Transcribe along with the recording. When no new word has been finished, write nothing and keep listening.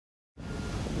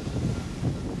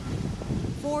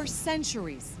For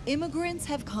centuries, immigrants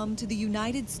have come to the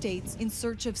United States in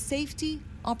search of safety,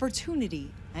 opportunity,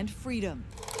 and freedom.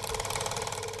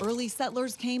 Early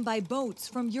settlers came by boats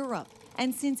from Europe,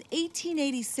 and since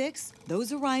 1886,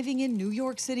 those arriving in New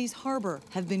York City's harbor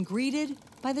have been greeted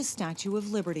by the Statue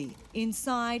of Liberty.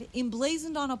 Inside,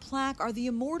 emblazoned on a plaque, are the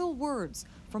immortal words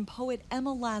from poet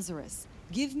Emma Lazarus: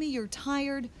 "Give me your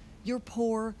tired, your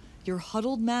poor, your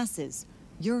huddled masses,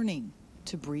 yearning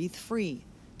to breathe free."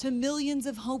 To millions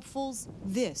of hopefuls,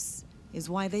 this is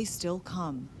why they still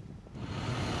come.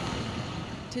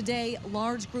 Today,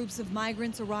 large groups of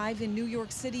migrants arrive in New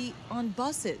York City on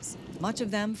buses, much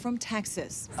of them from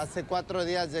Texas. Hace 4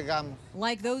 días llegamos.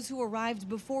 Like those who arrived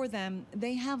before them,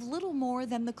 they have little more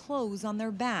than the clothes on their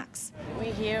backs.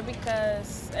 We're here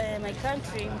because in my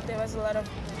country there was a lot of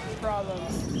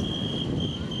problems.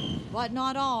 But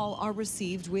not all are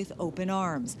received with open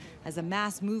arms, as a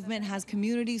mass movement has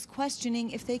communities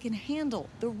questioning if they can handle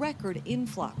the record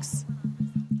influx.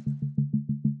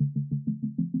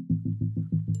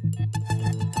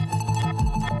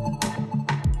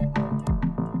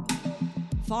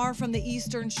 Far from the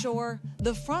eastern shore,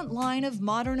 the front line of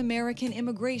modern American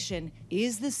immigration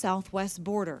is the southwest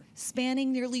border,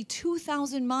 spanning nearly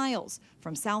 2,000 miles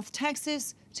from South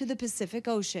Texas to the Pacific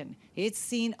Ocean. It's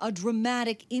seen a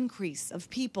dramatic increase of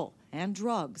people and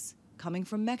drugs coming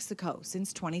from Mexico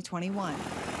since 2021.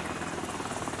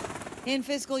 In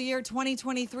fiscal year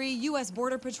 2023, U.S.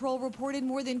 Border Patrol reported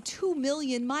more than 2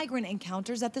 million migrant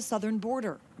encounters at the southern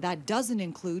border. That doesn't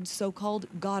include so-called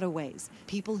gotaways,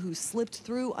 people who slipped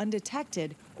through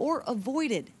undetected or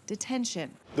avoided detention.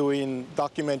 Doing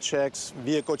document checks,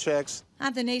 vehicle checks.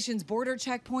 At the nation's border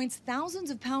checkpoints,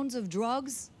 thousands of pounds of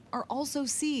drugs are also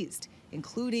seized,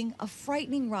 including a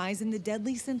frightening rise in the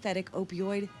deadly synthetic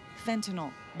opioid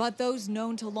fentanyl. But those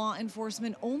known to law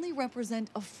enforcement only represent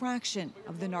a fraction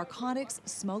of the narcotics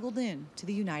smuggled in to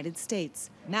the United States.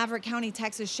 Maverick County,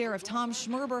 Texas Sheriff Tom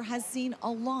Schmerber has seen a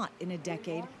lot in a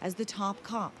decade as the top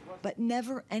cop, but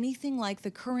never anything like the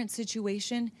current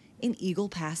situation in Eagle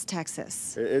Pass,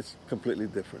 Texas. It's completely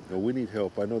different. We need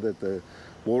help. I know that the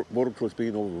Border Patrol is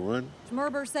being overrun.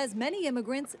 Schmerber says many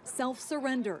immigrants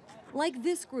self-surrender, like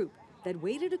this group that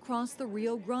waded across the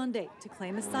Rio Grande to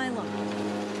claim asylum.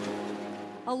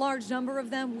 A large number of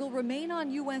them will remain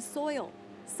on U.S. soil,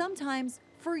 sometimes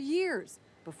for years,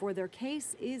 before their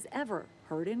case is ever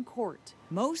heard in court.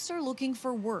 Most are looking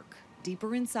for work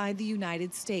deeper inside the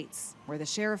United States, where the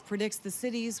sheriff predicts the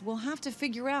cities will have to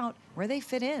figure out where they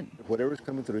fit in. Whatever's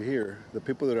coming through here, the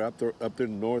people that are up there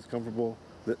north, comfortable,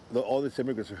 all these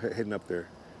immigrants are heading up there.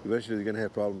 Eventually they're going to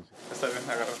have problems.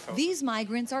 These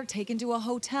migrants are taken to a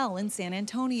hotel in San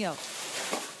Antonio,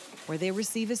 where they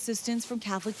receive assistance from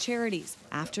Catholic Charities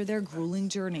after their grueling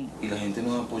journey.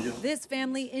 This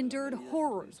family endured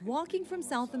horrors walking from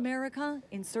South America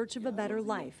in search of a better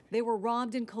life. They were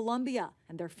robbed in Colombia,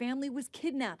 and their family was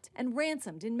kidnapped and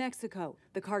ransomed in Mexico.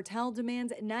 The cartel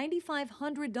demands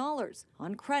 $9,500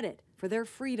 on credit for their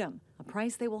freedom, a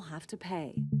price they will have to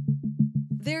pay.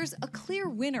 There's a clear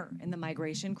winner in the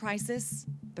migration crisis: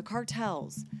 the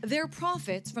cartels. Their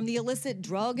profits from the illicit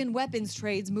drug and weapons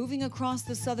trades moving across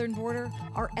the southern border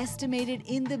are estimated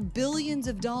in the billions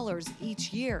of dollars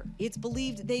each year. It's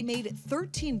believed they made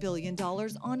 $13 billion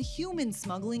on human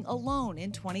smuggling alone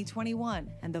in 2021,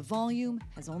 and the volume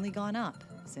has only gone up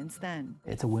since then.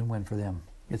 It's a win-win for them.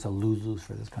 It's a lose-lose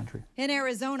for this country. In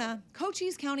Arizona,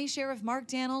 Cochise County Sheriff Mark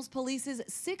Daniels polices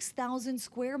 6,000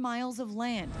 square miles of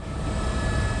land,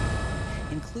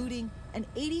 including an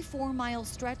 84-mile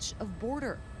stretch of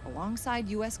border alongside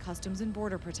U.S. Customs and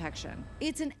Border Protection.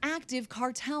 It's an active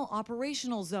cartel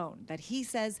operational zone that he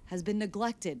says has been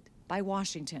neglected by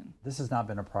Washington. This has not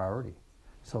been a priority.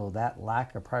 So that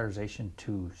lack of prioritization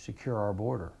to secure our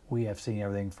border, we have seen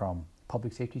everything from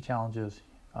public safety challenges,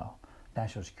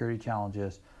 national security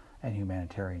challenges, and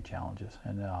humanitarian challenges.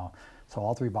 And so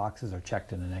all three boxes are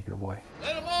checked in a negative way.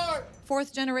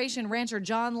 Fourth-generation rancher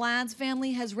John Ladd's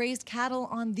family has raised cattle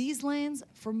on these lands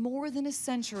for more than a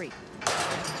century.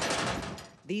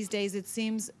 These days, it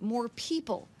seems more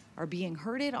people are being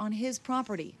herded on his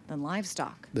property than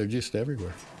livestock. They're just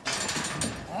everywhere.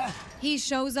 He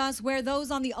shows us where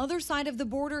those on the other side of the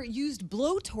border used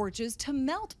blowtorches to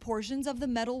melt portions of the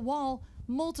metal wall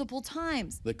multiple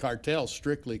times. The cartel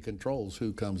strictly controls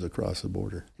who comes across the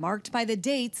border. Marked by the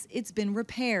dates it's been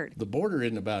repaired. The border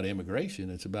isn't about immigration,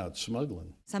 it's about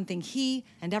smuggling. Something he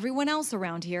and everyone else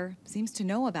around here seems to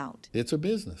know about. It's a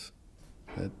business.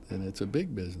 And it's a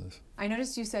big business. I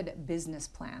noticed you said business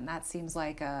plan. That seems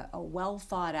like a well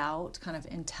thought out, kind of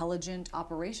intelligent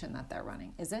operation that they're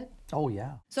running, is it? Oh,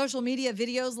 yeah. Social media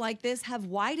videos like this have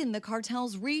widened the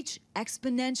cartel's reach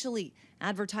exponentially,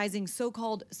 advertising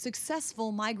so-called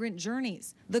successful migrant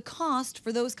journeys. The cost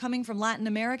for those coming from Latin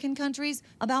American countries,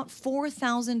 about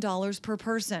 $4,000 per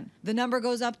person. The number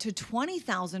goes up to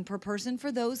 $20,000 per person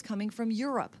for those coming from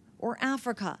Europe or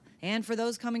Africa. And for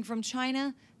those coming from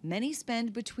China, many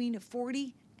spend between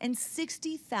 $40,000 and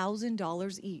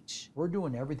 $60,000 each. We're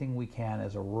doing everything we can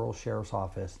as a rural sheriff's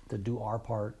office to do our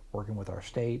part, working with our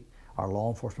state, our law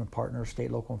enforcement partners,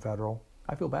 state, local, and federal.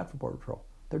 I feel bad for Border Patrol.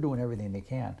 They're doing everything they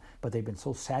can, but they've been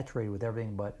so saturated with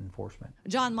everything but enforcement.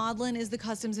 John Maudlin is the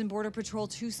Customs and Border Patrol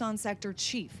Tucson sector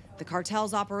chief. The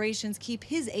cartel's operations keep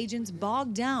his agents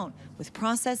bogged down with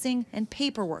processing and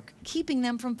paperwork, keeping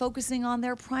them from focusing on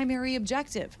their primary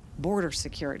objective, border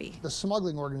security. The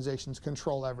smuggling organizations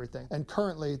control everything, and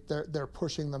currently they're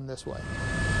pushing them this way.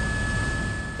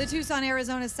 The Tucson,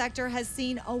 Arizona sector has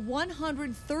seen a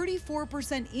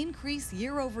 134% increase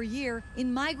year over year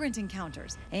in migrant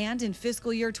encounters. And in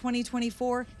fiscal year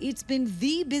 2024, it's been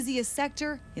the busiest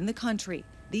sector in the country.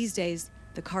 These days,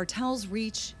 the cartel's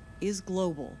reach is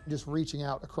global. Just reaching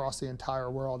out across the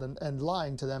entire world and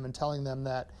lying to them and telling them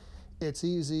that it's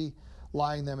easy,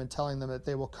 lying them and telling them that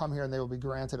they will come here and they will be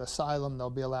granted asylum, they'll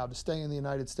be allowed to stay in the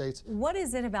United States. What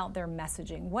is it about their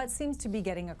messaging? What seems to be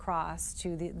getting across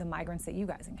to the migrants that you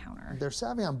guys encounter? They're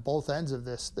savvy on both ends of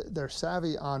this. They're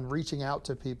savvy on reaching out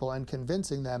to people and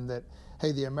convincing them that,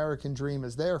 hey, the American dream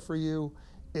is there for you,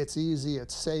 it's easy,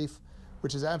 it's safe,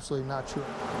 which is absolutely not true.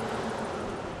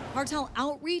 Cartel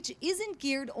outreach isn't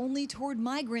geared only toward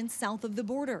migrants south of the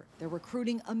border. They're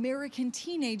recruiting American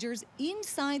teenagers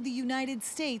inside the United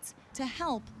States to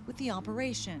help with the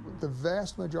operation. The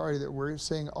vast majority that we're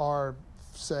seeing are,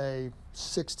 say,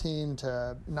 16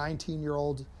 to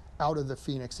 19-year-olds out of the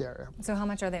Phoenix area. So how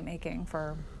much are they making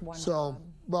for one job?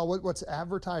 Well, what's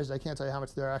advertised, I can't tell you how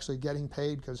much they're actually getting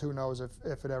paid, because who knows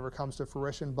if it ever comes to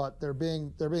fruition, but they're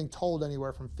being told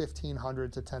anywhere from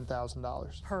 $1,500 to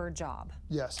 $10,000. Per job?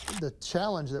 Yes. The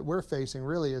challenge that we're facing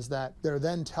really is that they're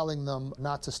then telling them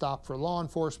not to stop for law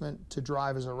enforcement, to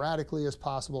drive as erratically as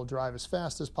possible, drive as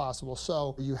fast as possible.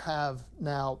 So you have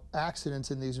now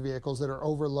accidents in these vehicles that are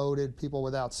overloaded, people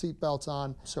without seatbelts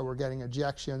on, so we're getting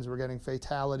ejections, we're getting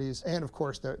fatalities, and of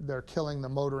course they're killing the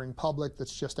motoring public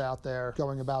that's just out there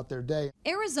going about their day.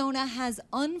 Arizona has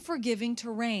unforgiving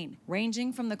terrain,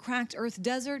 ranging from the cracked earth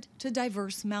desert to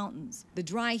diverse mountains. The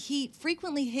dry heat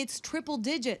frequently hits triple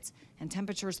digits, and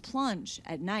temperatures plunge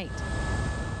at night.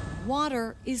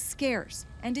 Water is scarce,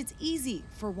 and it's easy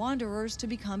for wanderers to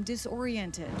become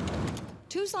disoriented.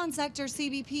 Tucson Sector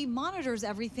CBP monitors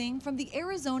everything from the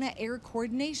Arizona Air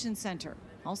Coordination Center,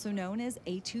 also known as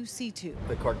A2C2.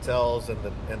 The cartels and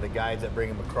the guides that bring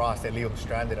them across, they leave them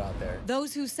stranded out there.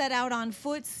 Those who set out on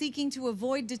foot seeking to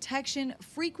avoid detection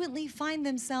frequently find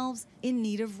themselves in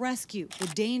need of rescue. The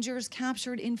dangers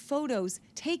captured in photos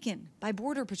taken by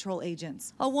Border Patrol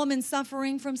agents. A woman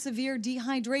suffering from severe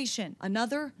dehydration,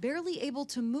 another barely able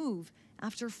to move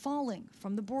after falling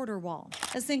from the border wall.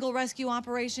 A single rescue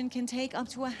operation can take up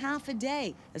to a half a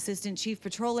day. Assistant Chief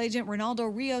Patrol Agent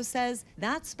Ronaldo Rios says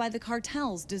that's by the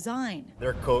cartel's design.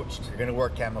 They're coached, you're gonna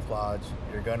work camouflage,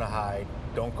 you're gonna hide,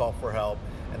 don't call for help,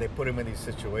 and they put them in these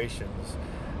situations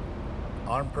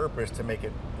on purpose to make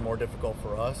it more difficult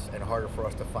for us and harder for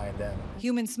us to find them.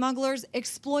 Human smugglers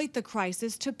exploit the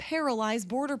crisis to paralyze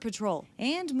Border Patrol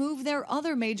and move their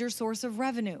other major source of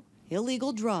revenue,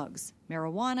 illegal drugs.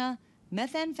 Marijuana,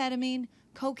 methamphetamine,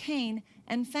 cocaine,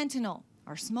 and fentanyl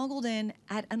are smuggled in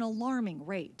at an alarming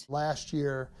rate. Last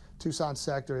year, Tucson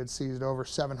Sector had seized over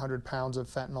 700 pounds of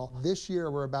fentanyl. This year,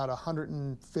 we're about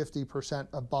 150%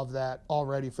 above that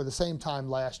already for the same time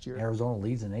last year. Arizona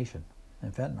leads the nation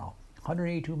in fentanyl.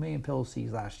 182 million pills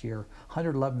seized last year,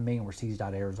 111 million were seized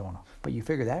out of Arizona. But you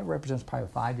figure that represents probably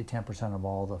 5 to 10% of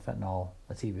all the fentanyl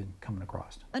that's even coming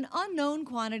across. An unknown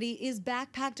quantity is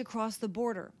backpacked across the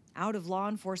border, out of law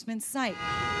enforcement's sight.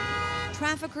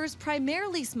 Traffickers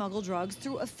primarily smuggle drugs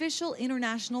through official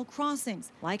international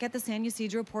crossings, like at the San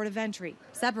Ysidro port of entry,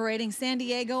 separating San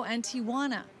Diego and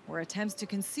Tijuana, where attempts to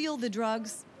conceal the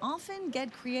drugs often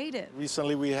get creative.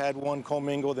 Recently we had one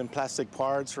commingled in plastic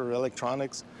parts for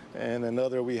electronics, and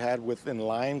another we had within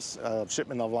limes,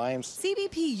 shipment of limes.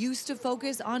 CBP used to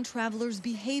focus on travelers'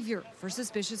 behavior for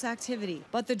suspicious activity,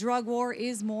 but the drug war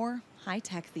is more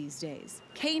high-tech these days.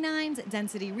 Canines,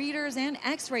 density readers, and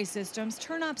X-ray systems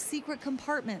turn up secret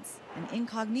compartments and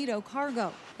incognito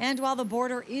cargo. And while the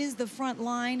border is the front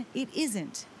line, it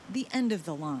isn't the end of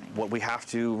the line. What we have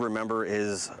to remember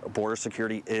is border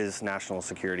security is national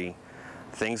security.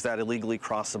 Things that illegally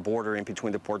cross the border in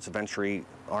between the ports of entry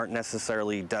aren't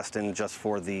necessarily destined just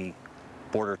for the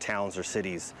border towns or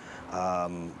cities. A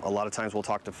lot of times we'll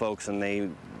talk to folks and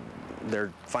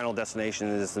their final destination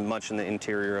is much in the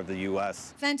interior of the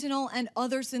U.S. Fentanyl and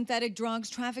other synthetic drugs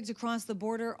trafficked across the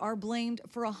border are blamed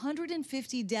for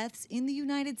 150 deaths in the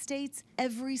United States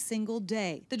every single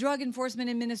day. The Drug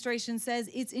Enforcement Administration says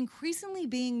it's increasingly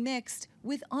being mixed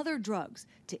with other drugs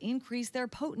to increase their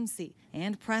potency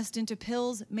and pressed into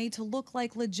pills made to look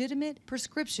like legitimate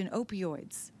prescription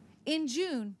opioids. In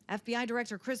June, FBI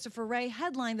Director Christopher Wray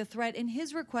headlined the threat in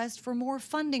his request for more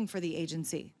funding for the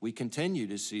agency. We continue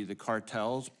to see the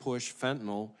cartels push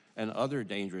fentanyl and other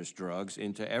dangerous drugs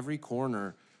into every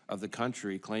corner of the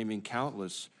country, claiming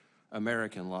countless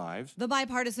American lives. The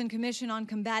Bipartisan Commission on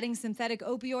Combating Synthetic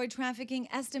Opioid Trafficking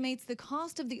estimates the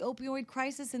cost of the opioid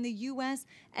crisis in the U.S.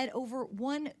 at over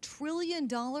 $1 trillion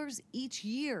each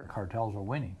year. Cartels are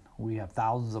winning. We have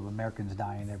thousands of Americans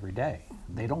dying every day.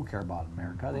 They don't care about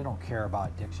America. They don't care about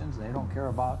addictions. They don't care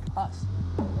about us.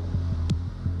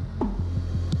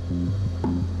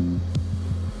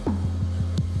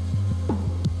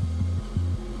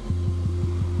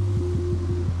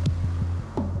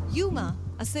 Yuma,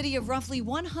 a city of roughly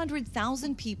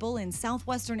 100,000 people in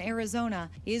southwestern Arizona,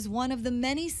 is one of the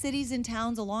many cities and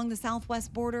towns along the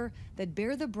southwest border that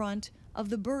bear the brunt of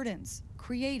the burdens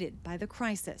created by the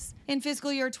crisis. In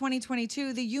fiscal year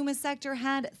 2022, the Yuma sector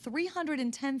had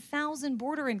 310,000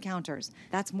 border encounters.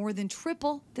 That's more than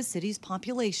triple the city's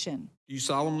population. You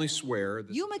solemnly swear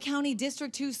that Yuma County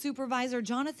District 2 Supervisor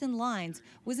Jonathan Lines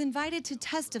was invited to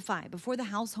testify before the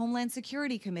House Homeland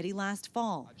Security Committee last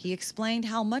fall. He explained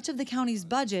how much of the county's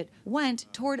budget went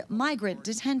toward migrant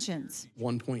detentions.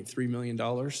 $1.3 million,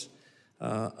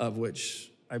 of which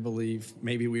I believe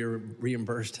maybe we were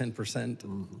reimbursed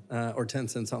 10% or 10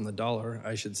 cents on the dollar,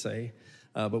 I should say.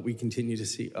 But we continue to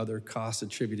see other costs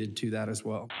attributed to that as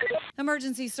well.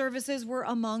 Emergency services were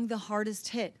among the hardest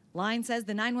hit. Line says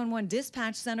the 911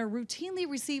 dispatch center routinely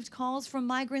received calls from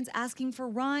migrants asking for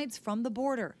rides from the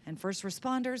border, and first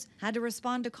responders had to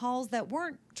respond to calls that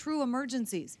weren't true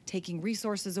emergencies, taking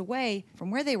resources away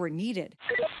from where they were needed.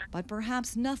 But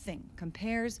perhaps nothing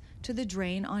compares to the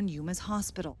drain on Yuma's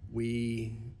hospital.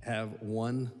 We have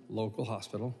one local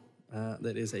hospital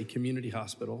that is a community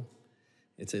hospital.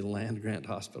 It's a land grant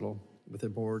hospital with a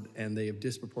board, and they have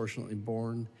disproportionately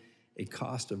borne a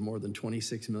cost of more than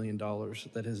 $26 million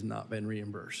that has not been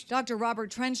reimbursed. Dr.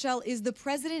 Robert Trenchell is the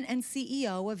president and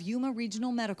CEO of Yuma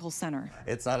Regional Medical Center.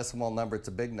 It's not a small number, it's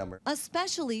a big number.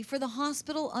 Especially for the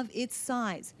hospital of its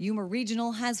size. Yuma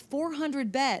Regional has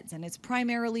 400 beds, and its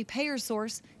primarily payer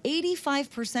source,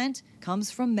 85%,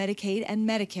 comes from Medicaid and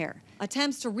Medicare.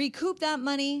 Attempts to recoup that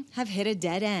money have hit a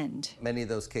dead end. Many of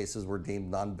those cases were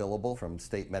deemed non-billable from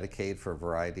state Medicaid for a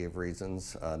variety of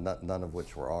reasons, none of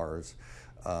which were ours.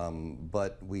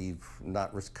 But we've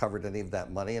not recovered any of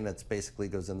that money, and it basically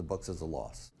goes in the books as a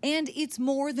loss. And it's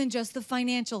more than just the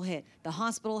financial hit. The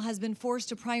hospital has been forced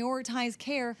to prioritize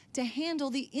care to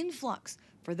handle the influx.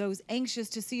 For those anxious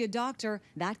to see a doctor,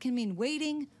 that can mean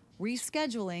waiting,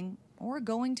 rescheduling, or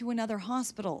going to another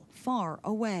hospital far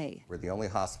away. We're the only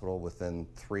hospital within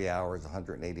 3 hours,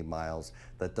 180 miles,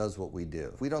 that does what we do.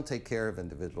 If we don't take care of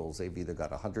individuals, they've either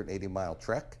got a 180-mile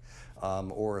trek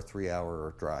or a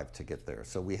 3-hour drive to get there.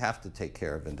 So we have to take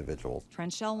care of individuals.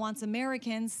 Trenchell wants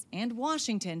Americans and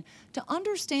Washington to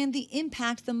understand the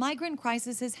impact the migrant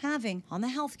crisis is having on the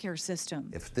healthcare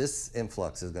system. If this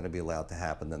influx is going to be allowed to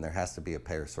happen, then there has to be a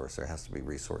payer source. There has to be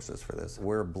resources for this.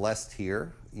 We're blessed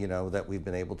here, that we've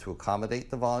been able to accommodate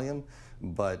the volume,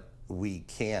 but we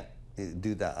can't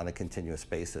do that on a continuous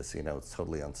basis. It's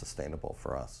totally unsustainable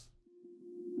for us.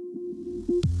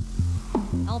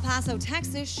 El Paso,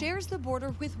 Texas shares the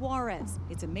border with Juarez.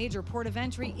 It's a major port of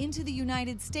entry into the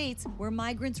United States where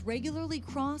migrants regularly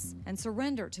cross and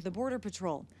surrender to the Border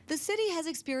Patrol. The city has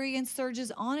experienced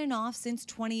surges on and off since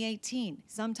 2018,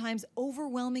 sometimes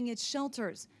overwhelming its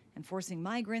shelters and forcing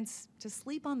migrants to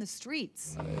sleep on the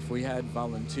streets. If we had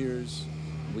volunteers,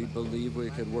 we believe we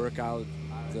could work out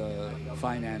the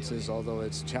finances, although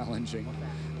it's challenging,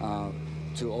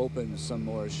 to open some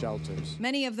more shelters.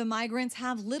 Many of the migrants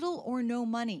have little or no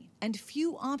money and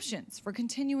few options for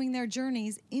continuing their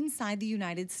journeys inside the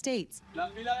United States.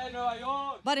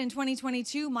 But in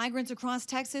 2022, migrants across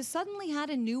Texas suddenly had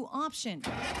a new option: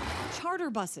 charter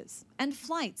buses and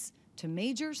flights to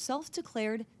major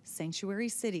self-declared sanctuary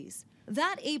cities.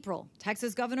 That April,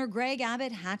 Texas Governor Greg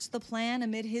Abbott hatched the plan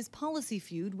amid his policy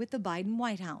feud with the Biden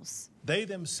White House. They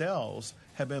themselves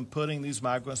have been putting these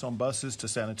migrants on buses to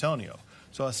San Antonio.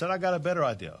 So I said, I got a better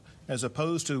idea. As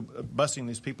opposed to busing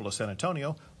these people to San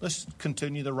Antonio, let's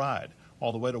continue the ride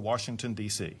all the way to Washington,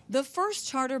 D.C. The first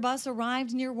charter bus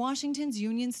arrived near Washington's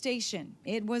Union Station.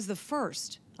 It was the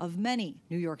first of many.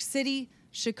 New York City,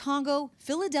 Chicago,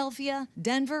 Philadelphia,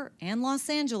 Denver, and Los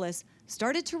Angeles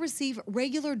started to receive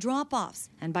regular drop-offs.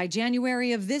 And by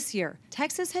January of this year,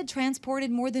 Texas had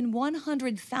transported more than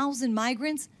 100,000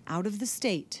 migrants out of the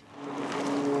state.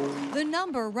 The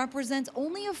number represents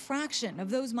only a fraction of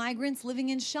those migrants living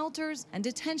in shelters and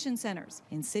detention centers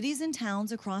in cities and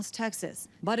towns across Texas.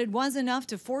 But it was enough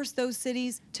to force those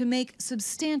cities to make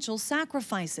substantial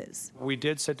sacrifices. We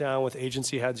did sit down with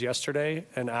agency heads yesterday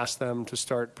and asked them to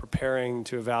start preparing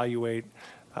to evaluate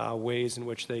ways in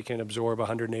which they can absorb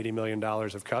 $180 million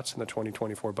of cuts in the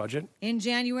 2024 budget. In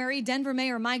January, Denver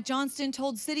Mayor Mike Johnston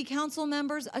told city council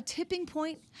members a tipping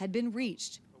point had been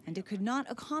reached, and it could not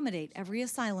accommodate every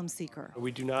asylum seeker.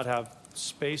 We do not have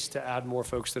space to add more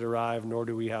folks that arrive, nor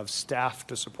do we have staff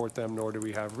to support them, nor do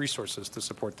we have resources to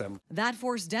support them. That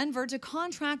forced Denver to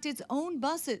contract its own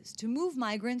buses to move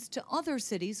migrants to other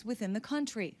cities within the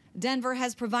country. Denver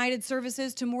has provided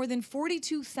services to more than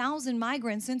 42,000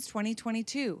 migrants since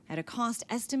 2022 at a cost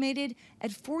estimated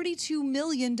at $42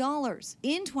 million.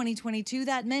 In 2022,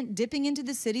 that meant dipping into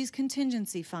the city's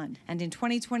contingency fund. And in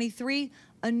 2023,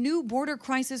 a new border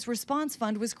crisis response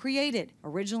fund was created.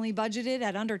 Originally budgeted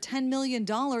at under $10 million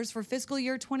for fiscal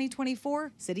year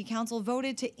 2024, City Council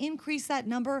voted to increase that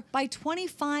number by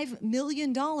 $25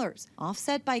 million,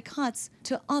 offset by cuts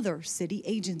to other city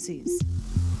agencies.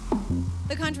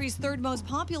 The country's third most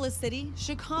populous city,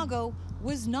 Chicago,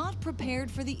 was not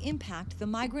prepared for the impact the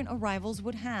migrant arrivals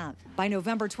would have. By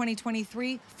November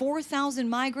 2023, 4,000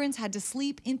 migrants had to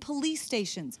sleep in police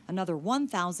stations, another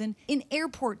 1,000 in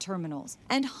airport terminals,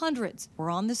 and hundreds were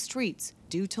on the streets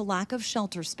due to lack of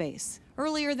shelter space.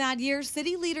 Earlier that year,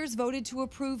 city leaders voted to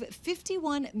approve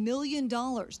 $51 million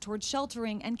towards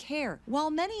sheltering and care.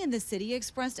 While many in the city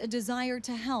expressed a desire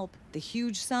to help, the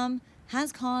huge sum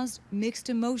has caused mixed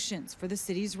emotions for the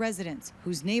city's residents,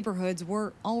 whose neighborhoods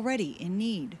were already in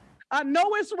need. I know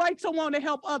it's right to want to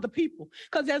help other people,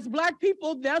 because as Black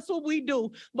people, that's what we do.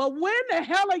 But when the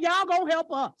hell are y'all gonna help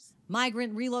us?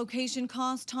 Migrant relocation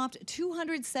costs topped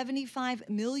 $275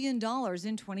 million in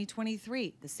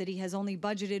 2023. The city has only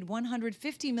budgeted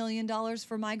 $150 million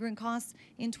for migrant costs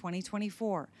in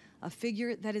 2024, a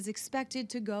figure that is expected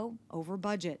to go over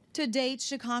budget. To date,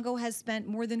 Chicago has spent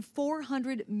more than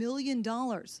 $400 million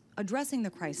addressing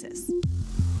the crisis.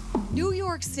 New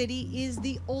York City is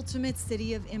the ultimate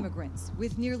city of immigrants,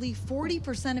 with nearly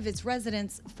 40% of its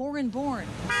residents foreign-born.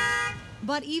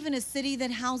 But even a city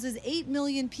that houses 8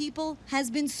 million people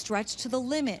has been stretched to the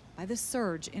limit by the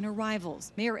surge in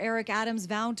arrivals. Mayor Eric Adams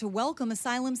vowed to welcome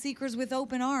asylum seekers with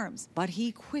open arms, but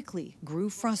he quickly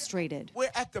grew frustrated. We're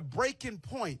at the breaking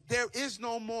point. There is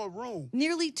no more room.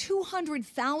 Nearly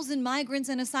 200,000 migrants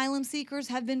and asylum seekers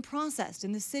have been processed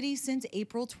in the city since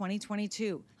April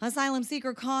 2022. Asylum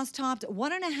seeker costs topped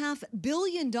 $1.5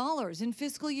 billion in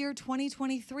fiscal year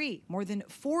 2023. More than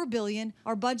 $4 billion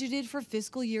are budgeted for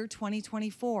fiscal year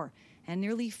 2024, and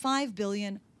nearly $5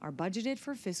 billion are budgeted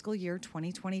for fiscal year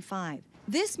 2025.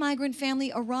 This migrant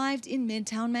family arrived in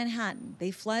Midtown Manhattan.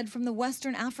 They fled from the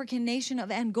Western African nation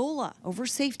of Angola over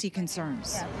safety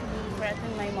concerns. Yeah, he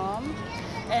threatened my mom,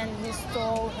 and he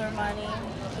stole her money.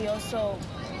 He also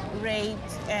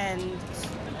raped and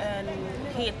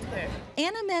hit her.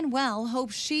 Anna Manuel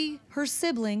hopes she, her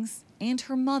siblings, and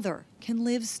her mother can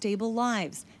live stable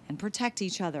lives and protect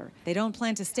each other. They don't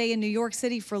plan to stay in New York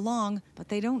City for long, but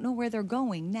they don't know where they're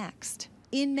going next.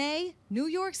 In May, New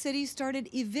York City started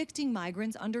evicting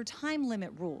migrants under time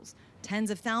limit rules. Tens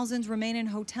of thousands remain in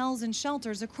hotels and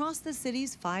shelters across the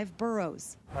city's 5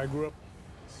 boroughs. I grew up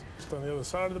just on the other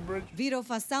side of the bridge. Vito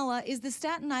Fasella is the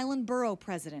Staten Island borough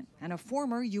president and a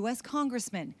former U.S.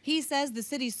 congressman. He says the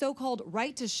city's so-called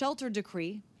right to shelter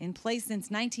decree, in place since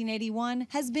 1981,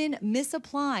 has been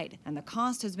misapplied, and the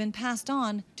cost has been passed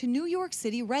on to New York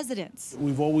City residents.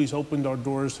 We've always opened our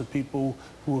doors to people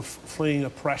who are fleeing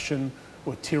oppression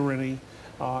or tyranny,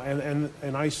 and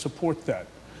I support that.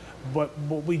 But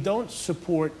what we don't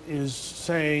support is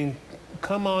saying,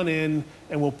 come on in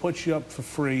and we'll put you up for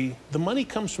free. The money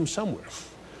comes from somewhere,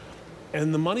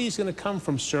 and the money is going to come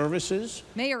from services.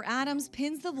 Mayor Adams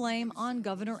pins the blame on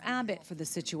Governor Abbott for the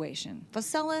situation.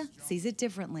 Fasella sees it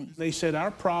differently. They said our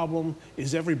problem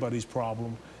is everybody's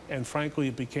problem, and frankly,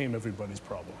 it became everybody's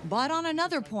problem. But on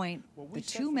another point, the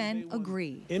two men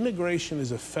agree. Immigration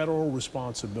is a federal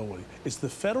responsibility. It's the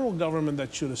federal government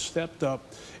that should have stepped up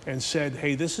and said,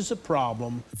 hey, this is a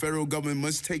problem. The federal government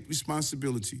must take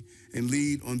responsibility and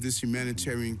lead on this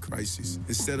humanitarian crisis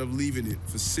instead of leaving it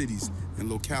for cities and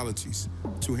localities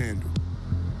to handle.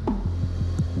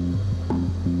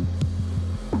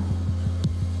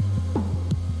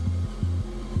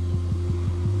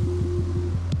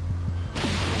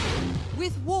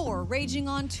 With war raging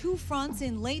on two fronts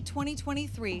in late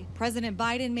 2023, President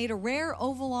Biden made a rare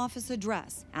Oval Office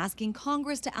address asking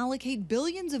Congress to allocate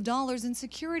billions of dollars in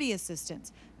security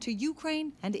assistance to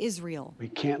Ukraine and Israel. We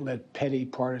can't let petty,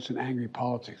 partisan, angry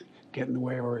politics get in the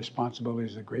way of our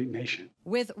responsibilities as a great nation.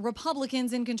 With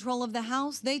Republicans in control of the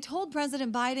House, they told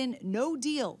President Biden no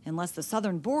deal unless the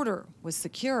southern border was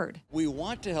secured. We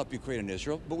want to help Ukraine and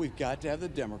Israel, but we've got to have the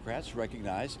Democrats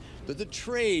recognize that the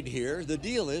trade here, the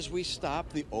deal is we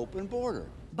stop the open border.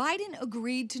 Biden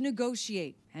agreed to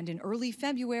negotiate, and in early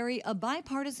February, a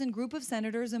bipartisan group of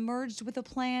senators emerged with a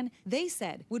plan they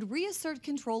said would reassert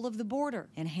control of the border,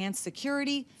 enhance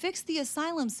security, fix the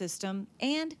asylum system,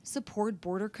 and support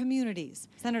border communities.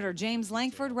 Senator James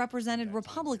Lankford represented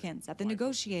Republicans at the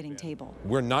negotiating table.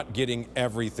 We're not getting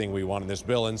everything we want in this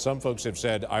bill, and some folks have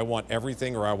said, I want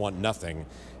everything or I want nothing.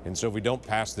 And so if we don't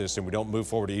pass this and we don't move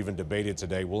forward to even debate it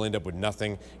today, we'll end up with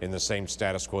nothing in the same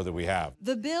status quo that we have.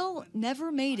 The bill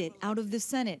never made it out of the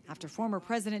Senate after former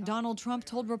President Donald Trump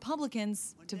told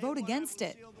Republicans to vote against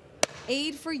it.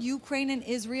 Aid for Ukraine and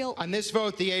Israel. On this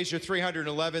vote, the ayes are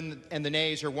 311 and the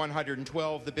nays are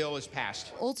 112. The bill is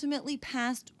passed. Ultimately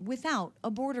passed without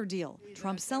a border deal.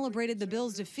 Trump celebrated the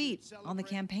bill's defeat on the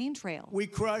campaign trail. We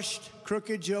crushed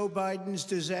crooked Joe Biden's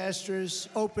disastrous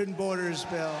open borders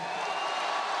bill.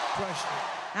 Crushed it.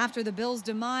 After the bill's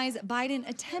demise, Biden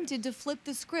attempted to flip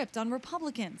the script on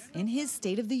Republicans in his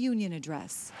State of the Union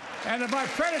address. And if my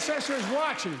predecessor is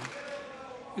watching,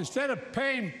 instead of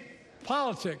paying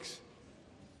politics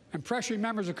and pressuring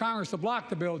members of Congress to block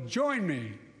the bill, join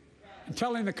me in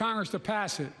telling the Congress to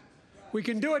pass it. We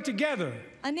can do it together.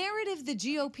 A narrative the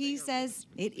GOP says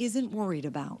it isn't worried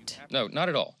about. No, not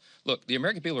at all. Look, the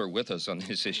American people are with us on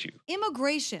this issue.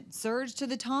 Immigration surged to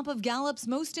the top of Gallup's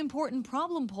most important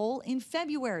problem poll in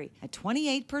February at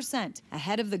 28%,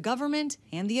 ahead of the government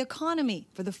and the economy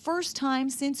for the first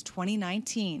time since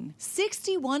 2019.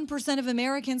 61% of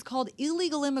Americans called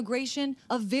illegal immigration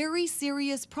a very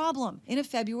serious problem in a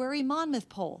February Monmouth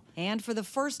poll. And for the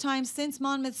first time since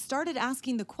Monmouth started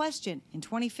asking the question in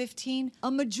 2015, a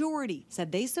majority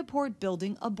said they support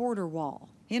building a border wall.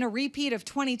 In a repeat of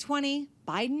 2020,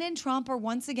 Biden and Trump are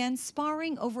once again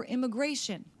sparring over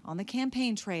immigration on the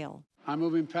campaign trail. I'm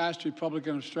moving past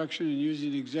Republican obstruction and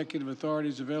using the executive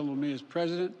authorities available to me as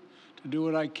president to do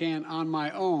what I can on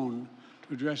my own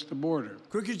to address the border.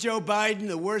 Crooked Joe Biden,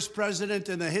 the worst president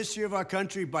in the history of our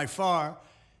country by far,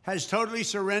 has totally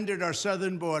surrendered our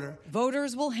southern border.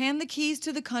 Voters will hand the keys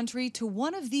to the country to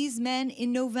one of these men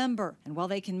in November. And while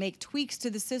they can make tweaks to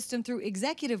the system through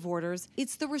executive orders,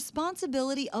 it's the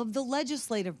responsibility of the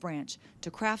legislative branch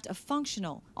to craft a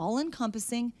functional,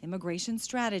 all-encompassing immigration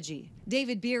strategy.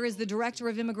 David Beer is the director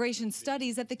of immigration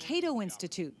studies at the Cato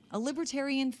Institute, a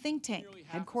libertarian think tank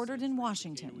headquartered in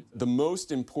Washington. The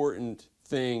most important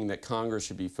thing that Congress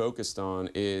should be focused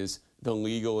on is the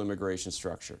legal immigration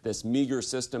structure. This meager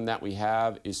system that we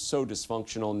have is so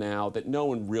dysfunctional now that no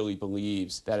one really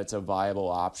believes that it's a viable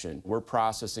option. We're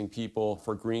processing people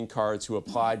for green cards who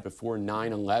applied before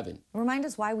 9/11. Remind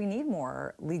us why we need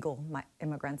more legal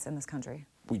immigrants in this country.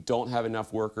 We don't have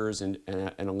enough workers and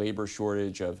a labor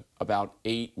shortage of about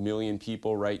 8 million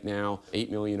people right now, 8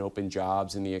 million open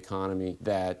jobs in the economy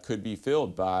that could be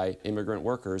filled by immigrant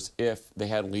workers if they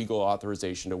had legal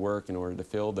authorization to work in order to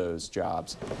fill those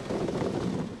jobs.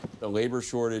 The labor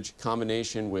shortage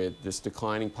combination with this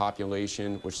declining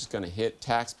population, which is going to hit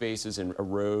tax bases and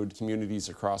erode communities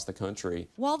across the country.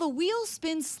 While the wheels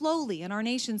spin slowly in our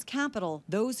nation's capital,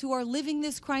 those who are living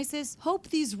this crisis hope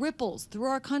these ripples through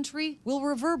our country will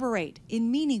reverberate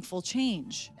in meaningful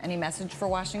change. Any message for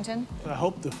Washington? I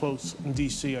hope the folks in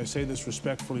D.C., I say this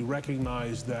respectfully,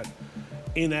 recognize that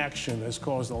inaction has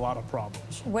caused a lot of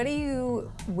problems. What do you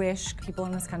wish people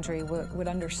in this country would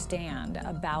understand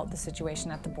about the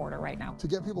situation at the border right now? To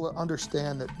get people to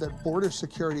understand that border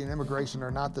security and immigration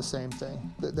are not the same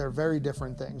thing. They're very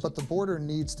different things, but the border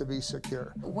needs to be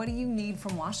secure. What do you need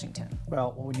from Washington?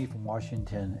 Well, what we need from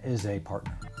Washington is a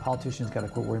partner. Politicians got to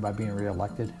quit worrying about being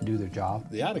reelected and do their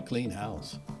job. They ought to clean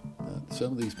house.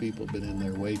 Some of these people have been in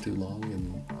there way too long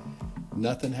and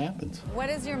nothing happens. What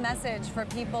is your message for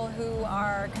people who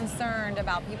are concerned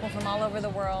about people from all over the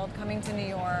world coming to New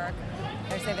York?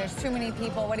 They say there's too many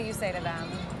people. What do you say to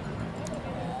them?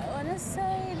 I want to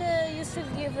say that you should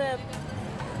give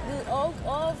all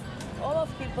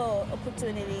of people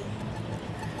opportunity.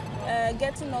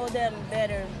 Get to know them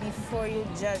better before you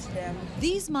judge them.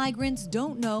 These migrants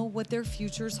don't know what their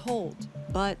futures hold,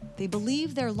 but they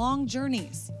believe their long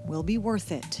journeys will be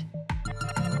worth it.